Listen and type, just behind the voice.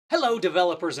Hello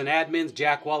developers and admins,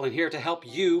 Jack Wallen here to help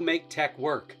you make tech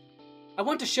work. I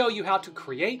want to show you how to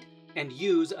create and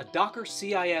use a Docker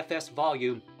CIFS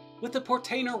volume with the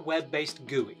Portainer web-based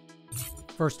GUI.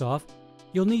 First off,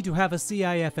 you'll need to have a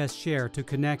CIFS share to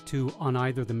connect to on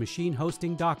either the machine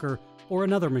hosting Docker or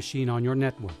another machine on your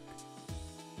network.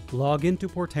 Log into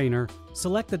Portainer,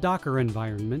 select the Docker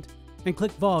environment, and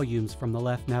click Volumes from the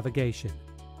left navigation.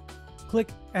 Click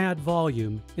Add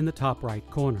Volume in the top right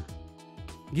corner.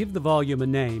 Give the volume a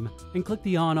name and click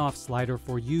the On-Off slider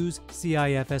for Use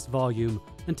CIFS Volume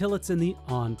until it's in the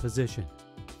On position.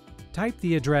 Type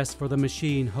the address for the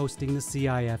machine hosting the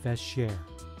CIFS share.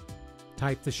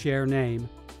 Type the share name.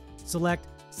 Select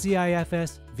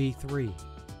CIFS v3.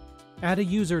 Add a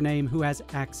username who has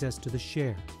access to the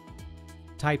share.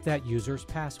 Type that user's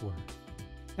password.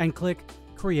 And click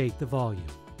Create the volume.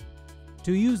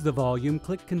 To use the volume,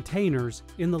 click Containers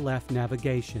in the left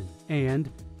navigation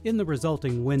and, in the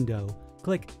resulting window,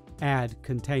 click Add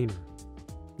Container.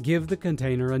 Give the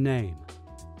container a name.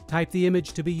 Type the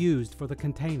image to be used for the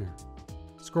container.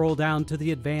 Scroll down to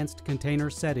the Advanced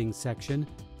Container Settings section,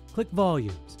 click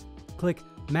Volumes, click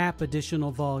Map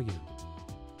Additional Volume.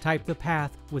 Type the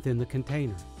path within the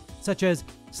container, such as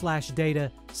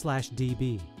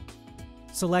 /data/db.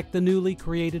 Select the newly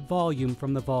created volume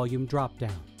from the volume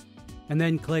dropdown, and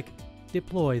then click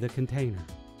Deploy the container.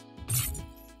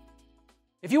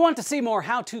 If you want to see more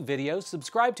how-to videos,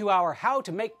 subscribe to our How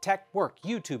to Make Tech Work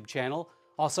YouTube channel.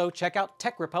 Also, check out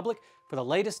TechRepublic for the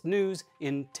latest news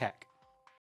in tech.